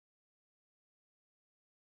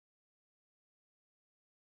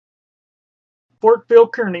Fort Phil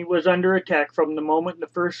Kearney was under attack from the moment the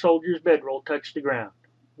first soldier's bedroll touched the ground.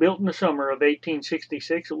 Built in the summer of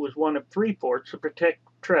 1866, it was one of 3 forts to protect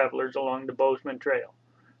travelers along the Bozeman Trail.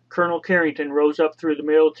 Colonel Carrington rose up through the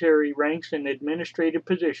military ranks in administrative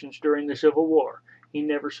positions during the Civil War. He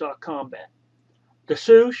never saw combat. The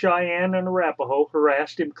Sioux, Cheyenne, and Arapaho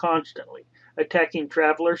harassed him constantly, attacking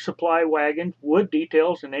travelers, supply wagons, wood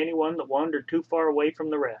details, and anyone that wandered too far away from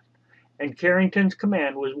the rest. And Carrington's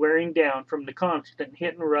command was wearing down from the constant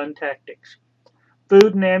hit-and-run tactics.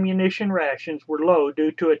 Food and ammunition rations were low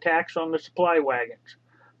due to attacks on the supply wagons.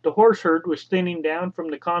 The horse herd was thinning down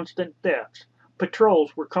from the constant thefts.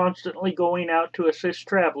 Patrols were constantly going out to assist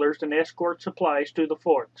travelers and escort supplies to the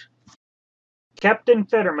forts. Captain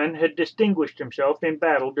Fetterman had distinguished himself in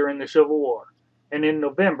battle during the Civil War, and in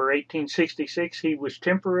November 1866 he was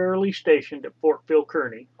temporarily stationed at Fort Phil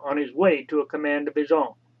Kearney on his way to a command of his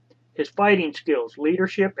own. His fighting skills,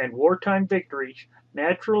 leadership, and wartime victories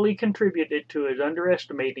naturally contributed to his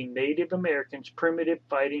underestimating Native Americans' primitive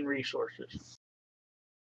fighting resources.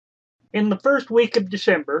 In the first week of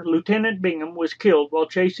December, Lieutenant Bingham was killed while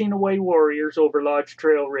chasing away warriors over Lodge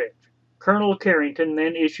Trail Ridge. Colonel Carrington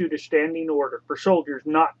then issued a standing order for soldiers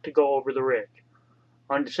not to go over the ridge.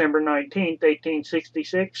 On December 19,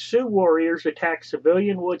 1866, Sioux warriors attacked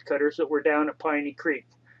civilian woodcutters that were down at Piney Creek.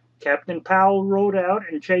 Captain Powell rode out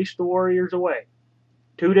and chased the warriors away.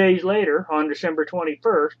 2 days later, on December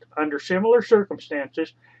 21st, under similar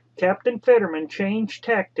circumstances, Captain Fetterman changed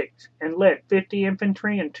tactics and led 50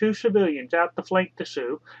 infantry and 2 civilians out to flank the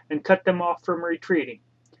Sioux and cut them off from retreating.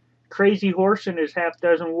 Crazy Horse and his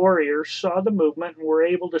half-dozen warriors saw the movement and were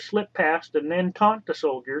able to slip past and then taunt the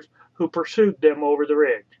soldiers, who pursued them over the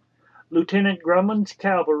ridge. Lieutenant Grumman's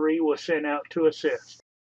cavalry was sent out to assist.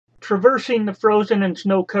 Traversing the frozen and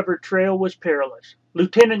snow-covered trail was perilous.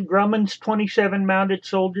 Lieutenant Grumman's 27 mounted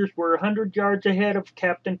soldiers were 100 yards ahead of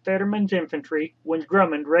Captain Fetterman's infantry when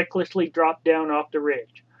Grumman recklessly dropped down off the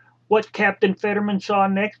ridge. What Captain Fetterman saw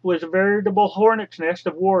next was a veritable hornet's nest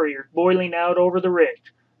of warriors boiling out over the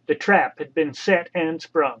ridge. The trap had been set and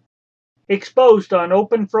sprung. Exposed on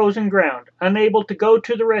open frozen ground, unable to go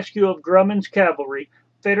to the rescue of Grumman's cavalry,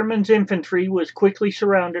 Fetterman's infantry was quickly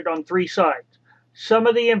surrounded on 3 sides. Some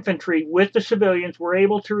of the infantry with the civilians were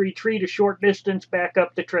able to retreat a short distance back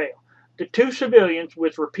up the trail. The 2 civilians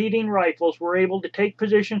with repeating rifles were able to take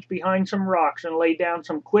positions behind some rocks and lay down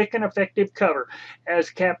some quick and effective cover as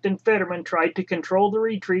Captain Fetterman tried to control the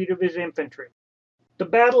retreat of his infantry. The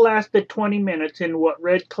battle lasted 20 minutes in what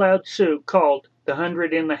Red Cloud Sioux called the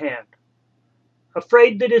 100 in the hand.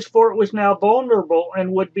 Afraid that his fort was now vulnerable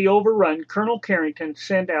and would be overrun, Colonel Carrington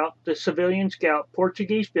sent out the civilian scout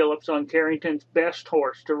Portuguese Phillips on Carrington's best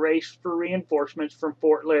horse to race for reinforcements from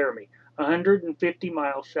Fort Laramie, 150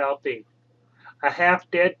 miles southeast. A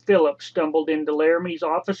half-dead Phillips stumbled into Laramie's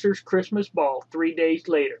officers' Christmas ball 3 days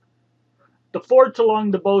later. The forts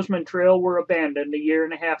along the Bozeman Trail were abandoned a year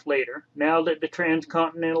and a half later, now that the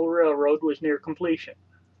Transcontinental Railroad was near completion.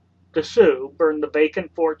 The Sioux burned the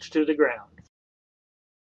vacant forts to the ground.